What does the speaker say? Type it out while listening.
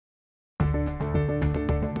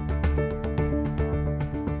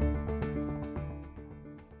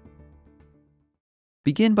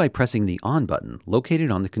Begin by pressing the On button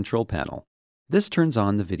located on the control panel. This turns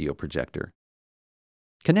on the video projector.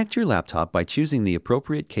 Connect your laptop by choosing the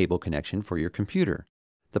appropriate cable connection for your computer.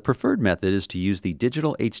 The preferred method is to use the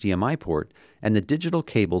digital HDMI port and the digital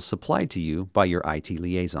cables supplied to you by your IT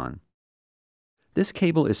liaison. This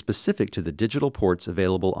cable is specific to the digital ports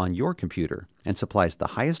available on your computer and supplies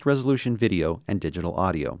the highest resolution video and digital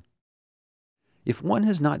audio. If one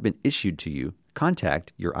has not been issued to you,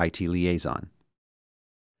 contact your IT liaison.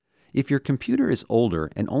 If your computer is older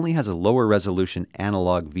and only has a lower resolution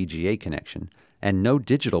analog VGA connection and no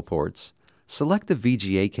digital ports, select the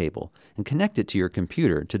VGA cable and connect it to your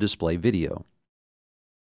computer to display video.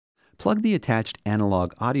 Plug the attached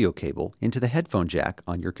analog audio cable into the headphone jack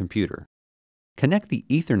on your computer. Connect the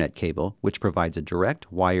Ethernet cable, which provides a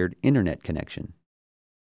direct wired internet connection.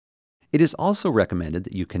 It is also recommended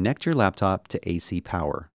that you connect your laptop to AC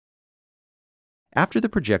power. After the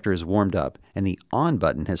projector is warmed up and the On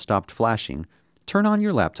button has stopped flashing, turn on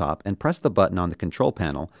your laptop and press the button on the control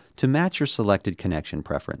panel to match your selected connection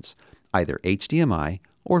preference, either HDMI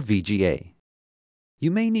or VGA.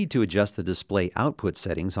 You may need to adjust the display output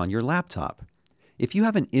settings on your laptop. If you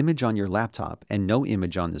have an image on your laptop and no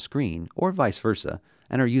image on the screen, or vice versa,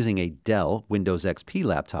 and are using a Dell Windows XP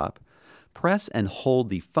laptop, press and hold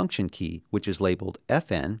the function key, which is labeled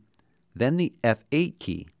FN, then the F8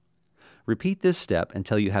 key. Repeat this step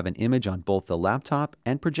until you have an image on both the laptop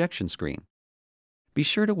and projection screen. Be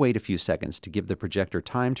sure to wait a few seconds to give the projector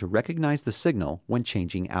time to recognize the signal when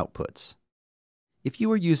changing outputs. If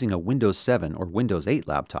you are using a Windows 7 or Windows 8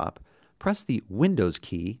 laptop, press the Windows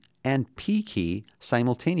key and P key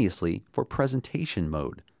simultaneously for presentation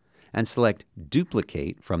mode, and select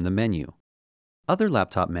Duplicate from the menu. Other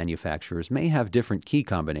laptop manufacturers may have different key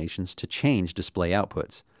combinations to change display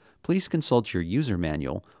outputs. Please consult your user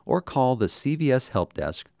manual or call the CVS Help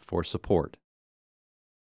Desk for support.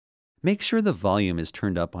 Make sure the volume is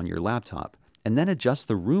turned up on your laptop and then adjust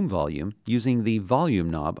the room volume using the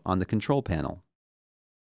volume knob on the control panel.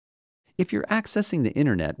 If you're accessing the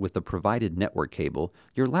internet with the provided network cable,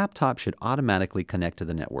 your laptop should automatically connect to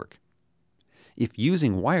the network. If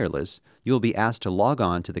using wireless, you'll be asked to log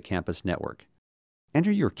on to the campus network.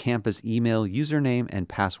 Enter your campus email, username, and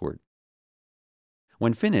password.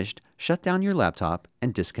 When finished, shut down your laptop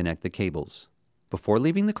and disconnect the cables. Before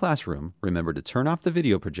leaving the classroom, remember to turn off the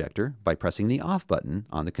video projector by pressing the Off button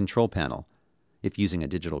on the control panel. If using a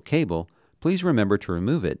digital cable, please remember to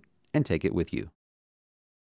remove it and take it with you.